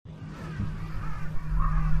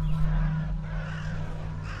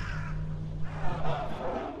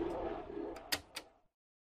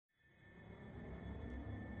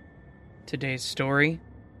Today's story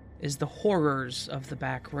is The Horrors of the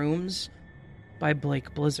Backrooms by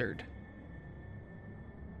Blake Blizzard.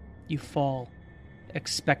 You fall,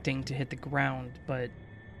 expecting to hit the ground, but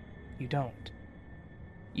you don't.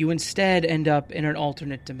 You instead end up in an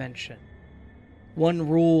alternate dimension, one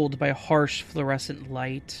ruled by harsh fluorescent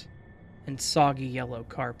light and soggy yellow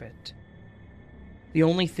carpet. The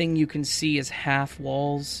only thing you can see is half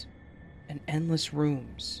walls and endless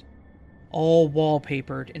rooms, all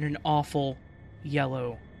wallpapered in an awful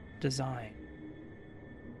yellow design.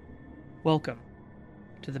 Welcome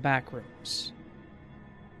to the Backrooms.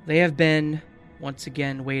 They have been, once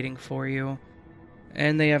again, waiting for you,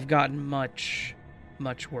 and they have gotten much,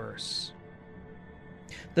 much worse.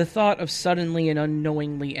 The thought of suddenly and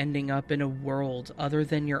unknowingly ending up in a world other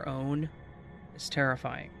than your own is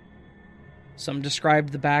terrifying. Some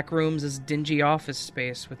describe the Backrooms as dingy office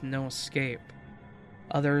space with no escape.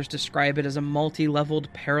 Others describe it as a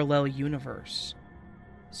multi-leveled parallel universe.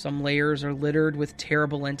 Some layers are littered with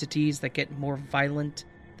terrible entities that get more violent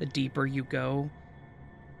the deeper you go.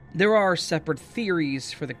 There are separate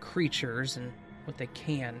theories for the creatures and what they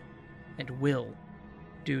can and will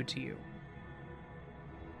do to you.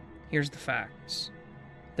 Here's the facts.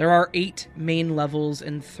 There are 8 main levels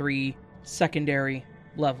and 3 secondary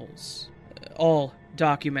levels, all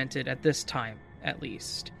documented at this time, at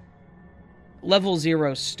least. Level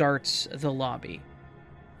 0 starts the lobby.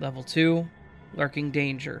 Level 2, lurking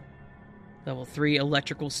danger. Level 3,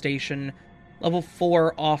 electrical station. Level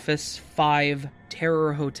 4, office. 5,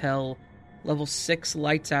 terror hotel. Level 6,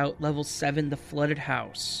 lights out. Level 7, the flooded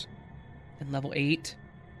house. And level 8,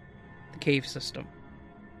 the cave system.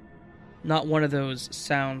 Not one of those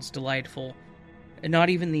sounds delightful, and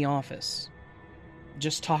not even the office.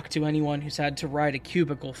 Just talk to anyone who's had to ride a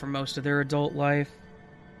cubicle for most of their adult life.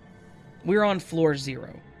 We're on floor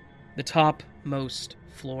 0, the topmost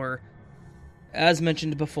floor. As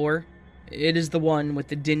mentioned before, it is the one with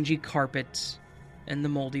the dingy carpet and the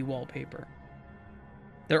moldy wallpaper.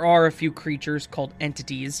 There are a few creatures called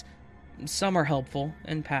entities. Some are helpful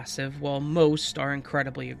and passive, while most are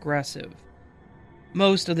incredibly aggressive.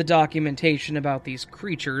 Most of the documentation about these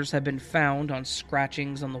creatures have been found on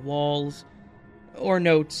scratchings on the walls or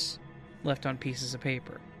notes left on pieces of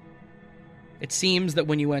paper. It seems that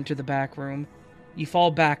when you enter the back room, you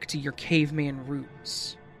fall back to your caveman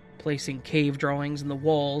roots, placing cave drawings on the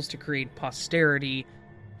walls to create posterity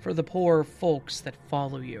for the poor folks that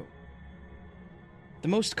follow you. The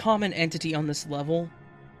most common entity on this level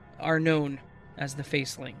are known as the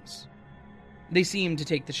Facelings. They seem to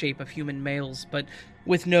take the shape of human males, but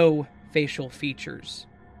with no facial features.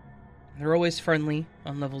 They're always friendly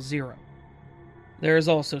on level 0. There is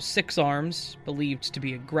also 6 arms, believed to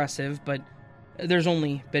be aggressive, but there's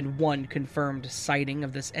only been one confirmed sighting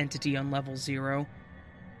of this entity on level 0.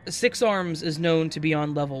 6 arms is known to be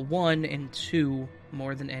on level 1 and 2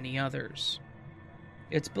 more than any others.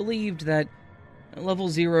 It's believed that level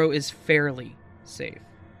 0 is fairly safe.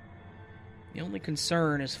 The only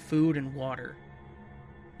concern is food and water.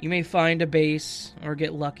 You may find a base or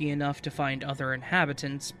get lucky enough to find other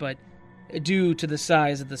inhabitants, but due to the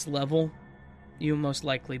size of this level, you'll most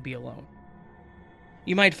likely be alone.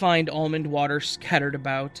 You might find almond water scattered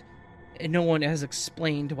about, and no one has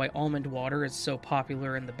explained why almond water is so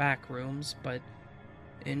popular in the back rooms, but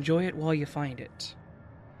enjoy it while you find it.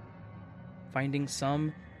 Finding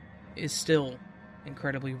some is still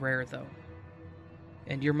incredibly rare, though,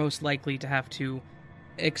 and you're most likely to have to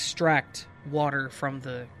extract water from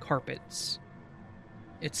the carpets.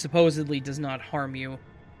 It supposedly does not harm you.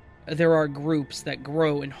 There are groups that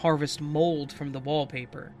grow and harvest mold from the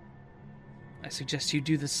wallpaper. I suggest you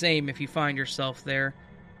do the same if you find yourself there.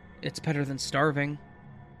 It's better than starving.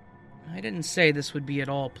 I didn't say this would be at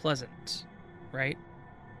all pleasant, right?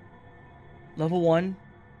 Level 1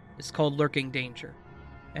 is called lurking danger,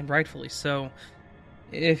 and rightfully so.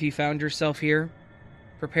 If you found yourself here,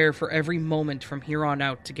 prepare for every moment from here on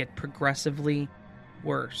out to get progressively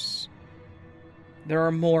worse. There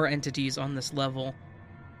are more entities on this level.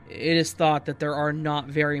 It is thought that there are not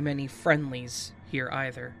very many friendlies here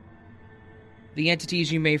either. The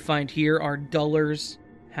entities you may find here are dullers,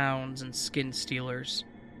 hounds, and skin stealers,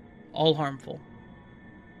 all harmful.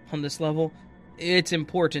 On this level, it's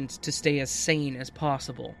important to stay as sane as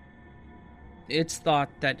possible. It's thought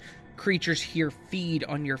that creatures here feed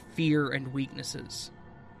on your fear and weaknesses.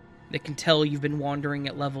 They can tell you've been wandering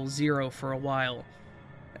at level 0 for a while.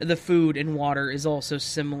 The food and water is also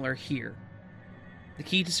similar here. The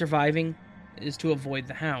key to surviving is to avoid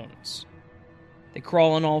the hounds. They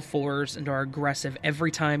crawl on all fours and are aggressive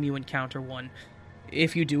every time you encounter one.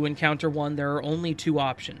 If you do encounter one, there are only 2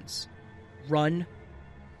 options: run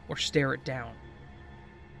or stare it down.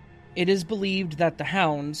 It is believed that the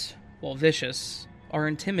hounds, while vicious, are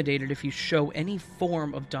intimidated if you show any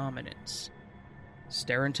form of dominance.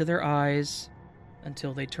 Stare into their eyes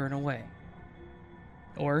until they turn away.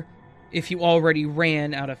 Or, if you already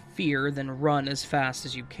ran out of fear, then run as fast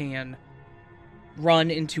as you can.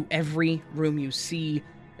 Run into every room you see,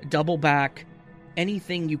 double back,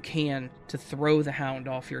 anything you can to throw the hound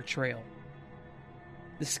off your trail.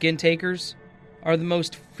 The skin takers are the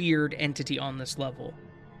most feared entity on this level.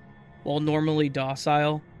 While normally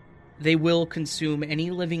docile, they will consume any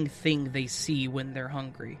living thing they see when they're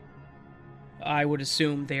hungry. I would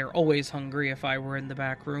assume they are always hungry if I were in the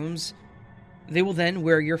back rooms. They will then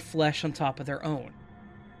wear your flesh on top of their own.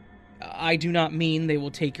 I do not mean they will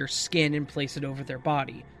take your skin and place it over their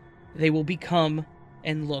body. They will become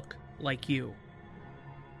and look like you.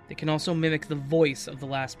 They can also mimic the voice of the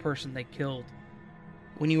last person they killed.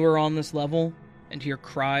 When you are on this level and hear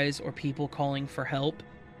cries or people calling for help,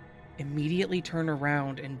 immediately turn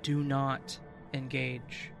around and do not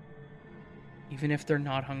engage. Even if they're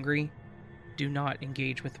not hungry, do not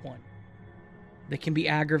engage with one. They can be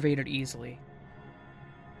aggravated easily.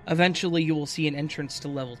 Eventually, you will see an entrance to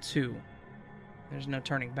level 2. There's no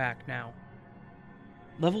turning back now.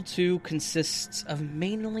 Level 2 consists of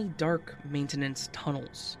mainly dark maintenance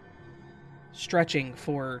tunnels, stretching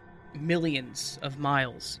for millions of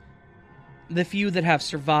miles. The few that have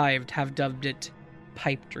survived have dubbed it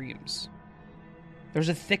pipe dreams. There's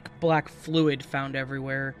a thick black fluid found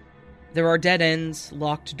everywhere. There are dead ends,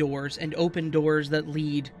 locked doors, and open doors that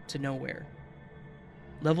lead to nowhere.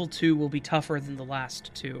 Level 2 will be tougher than the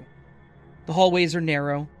last two. The hallways are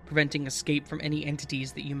narrow, preventing escape from any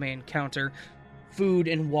entities that you may encounter. Food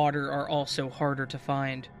and water are also harder to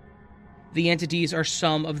find. The entities are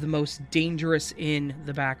some of the most dangerous in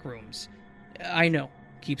the backrooms. I know,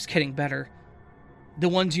 keeps getting better. The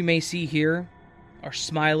ones you may see here are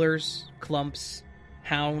smilers, clumps,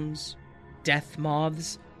 hounds, death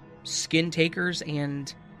moths, skin takers,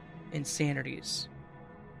 and insanities.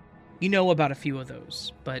 You know about a few of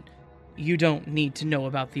those, but you don't need to know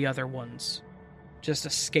about the other ones. Just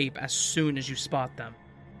escape as soon as you spot them.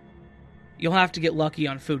 You'll have to get lucky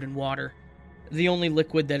on food and water. The only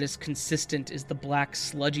liquid that is consistent is the black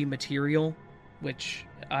sludgy material, which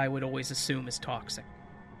I would always assume is toxic.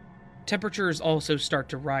 Temperatures also start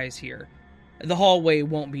to rise here. The hallway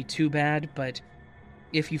won't be too bad, but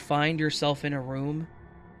if you find yourself in a room,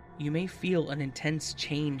 you may feel an intense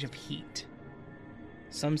change of heat.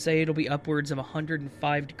 Some say it'll be upwards of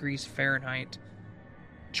 105 degrees Fahrenheit.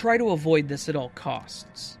 Try to avoid this at all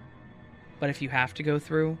costs. But if you have to go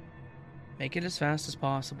through, make it as fast as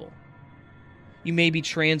possible. You may be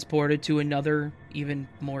transported to another, even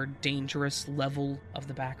more dangerous level of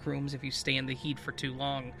the backrooms if you stay in the heat for too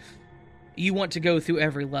long. You want to go through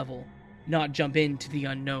every level, not jump into the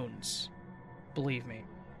unknowns. Believe me.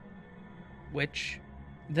 Which,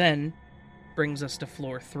 then, brings us to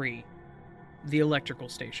floor 3. The electrical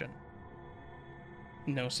station.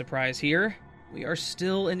 No surprise here, we are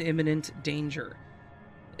still in imminent danger.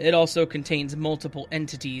 It also contains multiple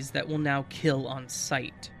entities that will now kill on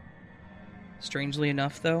sight. Strangely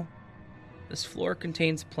enough, though, this floor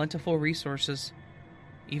contains plentiful resources,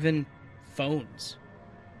 even phones.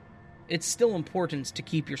 It's still important to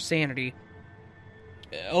keep your sanity.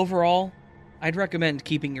 Overall, I'd recommend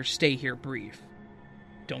keeping your stay here brief.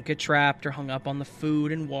 Don't get trapped or hung up on the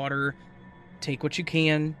food and water. Take what you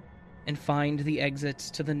can, and find the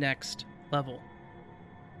exits to the next level.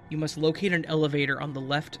 You must locate an elevator on the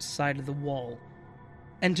left side of the wall.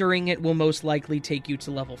 Entering it will most likely take you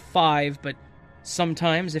to level 5, but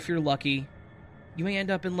sometimes, if you're lucky, you may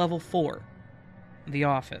end up in level 4, the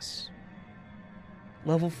office.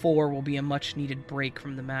 Level 4 will be a much-needed break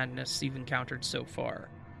from the madness you've encountered so far.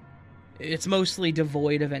 It's mostly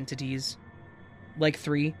devoid of entities. Like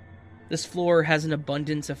 3, this floor has an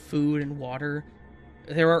abundance of food and water.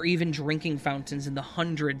 There are even drinking fountains in the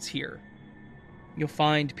hundreds here. You'll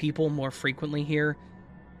find people more frequently here.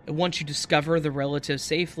 Once you discover the relatives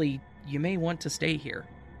safely, you may want to stay here.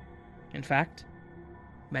 In fact,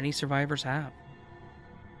 many survivors have.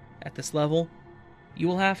 At this level, you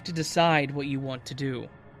will have to decide what you want to do.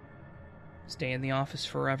 Stay in the office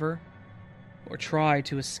forever, or try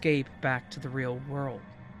to escape back to the real world.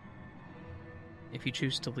 If you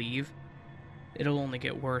choose to leave, it'll only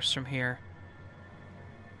get worse from here.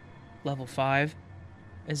 Level 5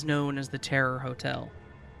 is known as the Terror Hotel.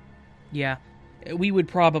 Yeah, we would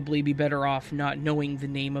probably be better off not knowing the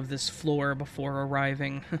name of this floor before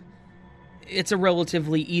arriving. It's a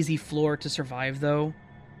relatively easy floor to survive, though.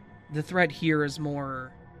 The threat here is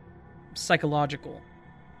more psychological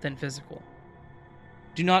than physical.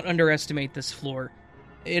 Do not underestimate this floor.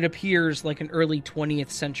 It appears like an early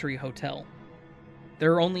 20th century hotel.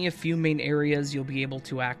 There are only a few main areas you'll be able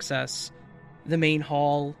to access: the main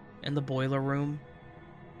hall and the boiler room.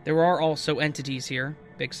 There are also entities here,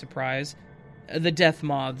 big surprise. The death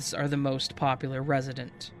moths are the most popular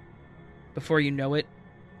resident. Before you know it,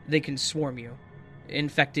 they can swarm you,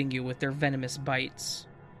 infecting you with their venomous bites.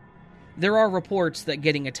 There are reports that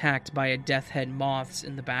getting attacked by a death head moths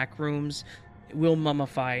in the back rooms will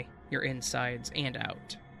mummify your insides and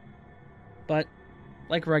out. But,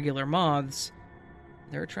 like regular moths,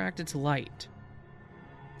 they're attracted to light.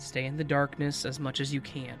 Stay in the darkness as much as you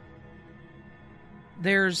can.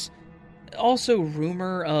 There's also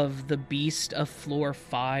rumor of the beast of floor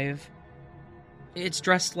 5. It's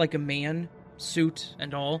dressed like a man, suit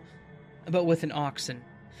and all, but with an oxen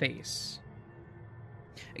face.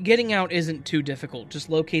 Getting out isn't too difficult. Just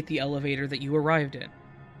locate the elevator that you arrived in.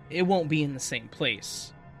 It won't be in the same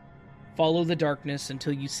place. Follow the darkness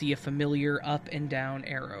until you see a familiar up and down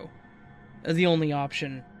arrow. The only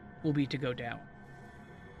option will be to go down.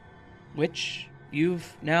 Which,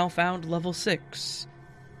 you've now found level 6.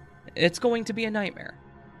 It's going to be a nightmare.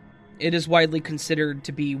 It is widely considered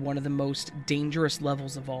to be one of the most dangerous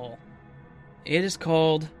levels of all. It is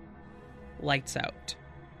called Lights Out.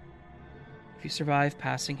 If you survive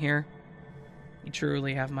passing here, you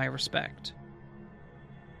truly have my respect.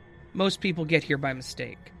 Most people get here by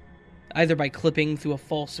mistake, either by clipping through a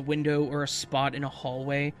false window or a spot in a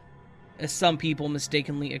hallway. As some people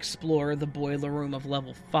mistakenly explore the boiler room of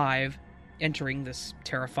level 5, entering this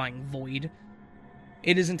terrifying void.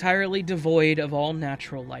 It is entirely devoid of all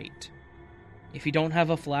natural light. If you don't have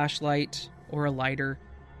a flashlight or a lighter,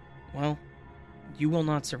 well, you will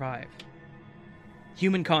not survive.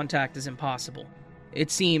 Human contact is impossible. It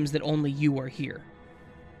seems that only you are here.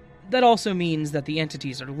 That also means that the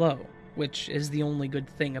entities are low, which is the only good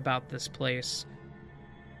thing about this place.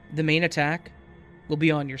 The main attack will be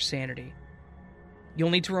on your sanity. You'll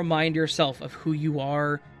need to remind yourself of who you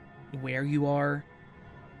are, where you are.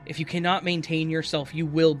 If you cannot maintain yourself, you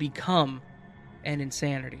will become an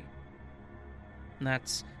insanity. And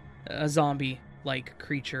that's a zombie-like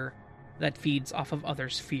creature that feeds off of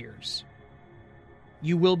others' fears.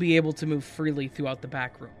 You will be able to move freely throughout the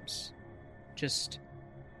backrooms, just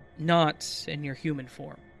not in your human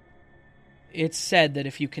form. It's said that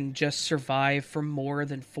if you can just survive for more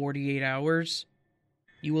than 48 hours,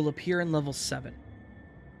 you will appear in level 7.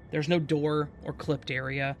 There's no door or clipped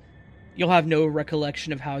area. You'll have no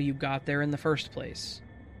recollection of how you got there in the first place.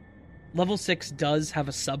 Level 6 does have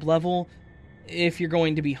a sub-level. If you're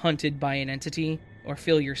going to be hunted by an entity or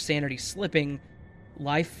feel your sanity slipping,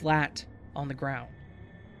 lie flat on the ground.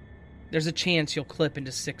 There's a chance you'll clip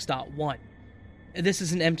into 6.1. This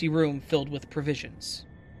is an empty room filled with provisions.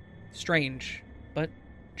 Strange, but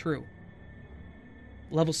true.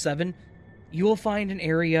 Level 7, you will find an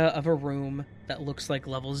area of a room that looks like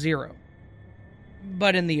level 0,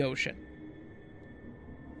 but in the ocean.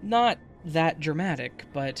 Not that dramatic,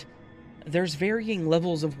 but there's varying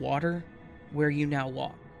levels of water where you now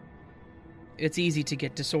walk. It's easy to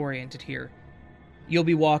get disoriented here. You'll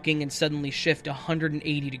be walking and suddenly shift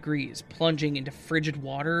 180 degrees, plunging into frigid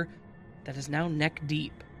water that is now neck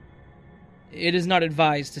deep. It is not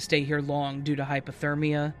advised to stay here long due to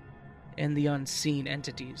hypothermia and the unseen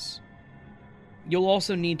entities. You'll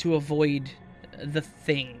also need to avoid the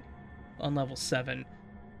Thing on level 7.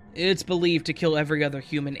 It's believed to kill every other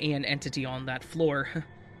human and entity on that floor.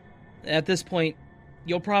 At this point,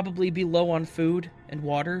 you'll probably be low on food and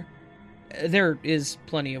water. There is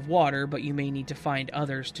plenty of water, but you may need to find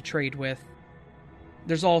others to trade with.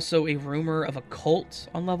 There's also a rumor of a cult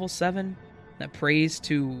on level 7 that prays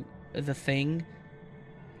to the Thing.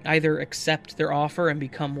 Either accept their offer and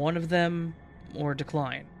become one of them, or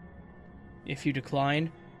decline. If you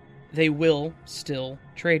decline, they will still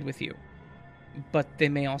trade with you. But they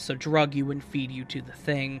may also drug you and feed you to the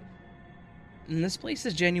Thing. And this place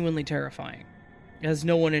is genuinely terrifying, as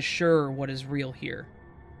no one is sure what is real here.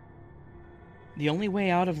 The only way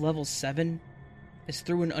out of level 7 is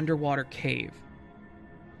through an underwater cave.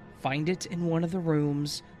 Find it in one of the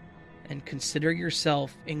rooms, and consider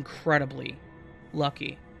yourself incredibly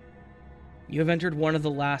lucky. You have entered one of the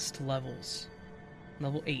last levels,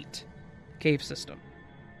 level 8, cave system.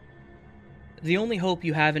 The only hope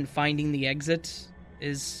you have in finding the exit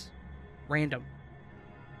is random.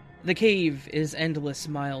 The cave is endless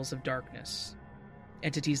miles of darkness.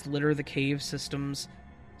 Entities litter the cave systems.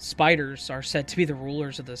 Spiders are said to be the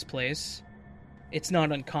rulers of this place. It's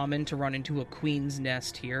not uncommon to run into a queen's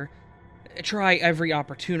nest here. Try every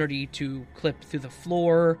opportunity to clip through the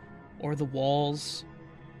floor or the walls.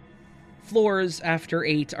 Floors after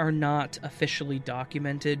 8 are not officially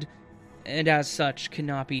documented, and as such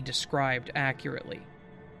cannot be described accurately.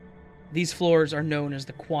 These floors are known as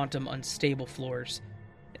the quantum unstable floors.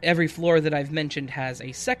 Every floor that I've mentioned has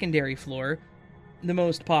a secondary floor. The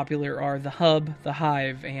most popular are the hub, the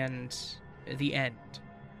hive, and the end.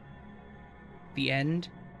 The end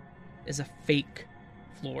is a fake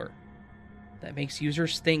floor that makes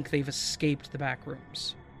users think they've escaped the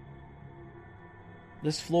backrooms.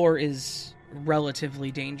 This floor is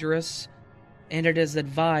relatively dangerous, and it is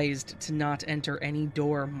advised to not enter any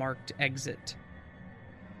door marked exit.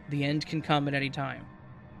 The end can come at any time,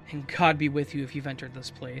 and God be with you if you've entered this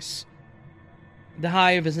place. The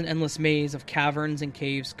hive is an endless maze of caverns and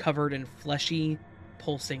caves covered in fleshy,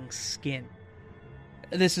 pulsing skin.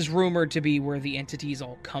 This is rumored to be where the entities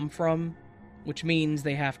all come from, which means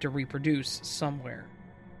they have to reproduce somewhere.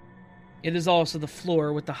 It is also the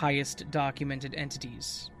floor with the highest documented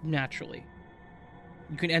entities, naturally.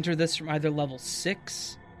 You can enter this from either level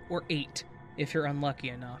 6 or 8 if you're unlucky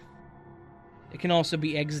enough. It can also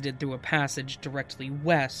be exited through a passage directly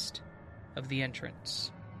west of the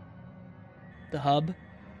entrance. The hub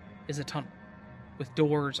is a tunnel with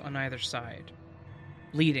doors on either side,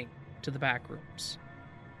 leading to the backrooms.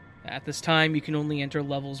 At this time, you can only enter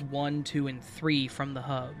levels 1, 2, and 3 from the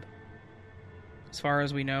hub. As far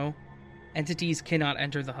as we know, entities cannot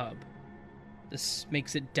enter the hub. This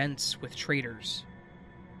makes it dense with traitors.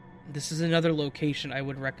 This is another location I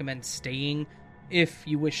would recommend staying if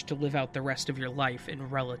you wish to live out the rest of your life in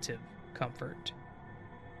relative comfort.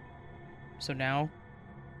 So now,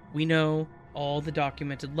 we know all the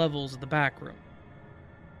documented levels of the backroom.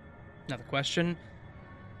 Now the question,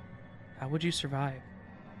 how would you survive?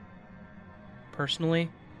 Personally,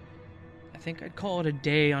 I think I'd call it a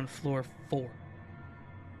day on floor 4.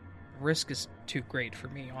 The risk is too great for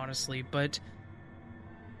me, honestly, but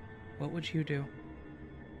what would you do?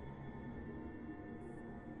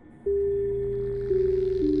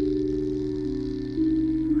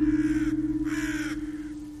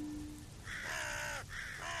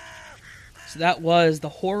 So that was The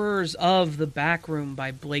Horrors of the Backroom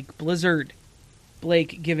by Blake Blizzard.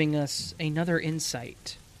 Blake giving us another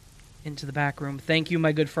insight into the backroom. Thank you,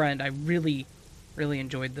 my good friend. I really, really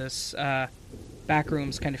enjoyed this.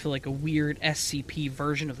 Backrooms kind of feel like a weird SCP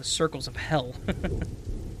version of the Circles of Hell.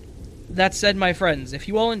 That said, my friends, if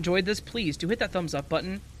you all enjoyed this, please do hit that thumbs up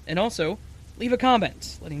button, and also leave a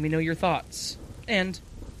comment letting me know your thoughts, and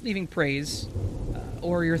leaving praise,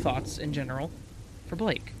 or your thoughts in general, for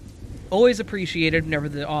Blake. Always appreciated whenever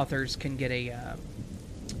the authors can get a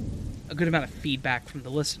good amount of feedback from the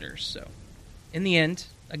listeners. So, in the end,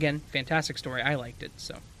 again, fantastic story. I liked it.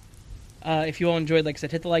 So, if you all enjoyed, like I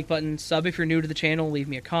said, hit the like button. Sub if you're new to the channel. Leave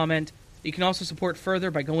me a comment. You can also support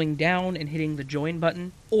further by going down and hitting the join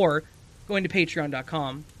button, or going to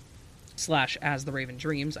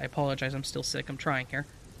patreon.com/astheravendreams. I apologize. I'm still sick. I'm trying here.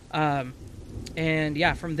 And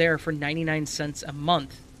yeah, from there, for 99 cents a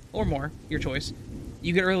month or more, your choice,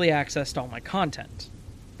 you get early access to all my content.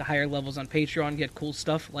 The higher levels on Patreon get cool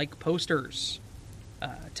stuff like posters.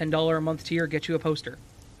 $10 a month tier gets you a poster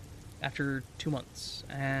after 2 months.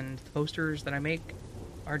 And the posters that I make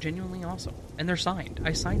are genuinely awesome. And they're signed.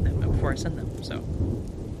 I sign them before I send them. So,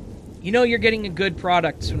 you know you're getting a good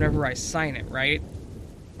product whenever I sign it, right?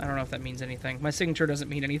 I don't know if that means anything. My signature doesn't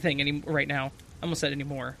mean anything right now. I almost said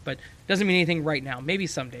anymore, but it doesn't mean anything right now. Maybe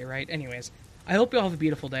someday, right? Anyways, I hope you all have a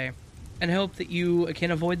beautiful day. And I hope that you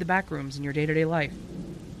can avoid the backrooms in your day-to-day life.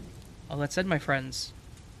 All that said, my friends,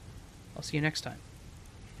 I'll see you next time.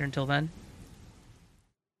 And until then,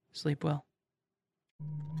 sleep well.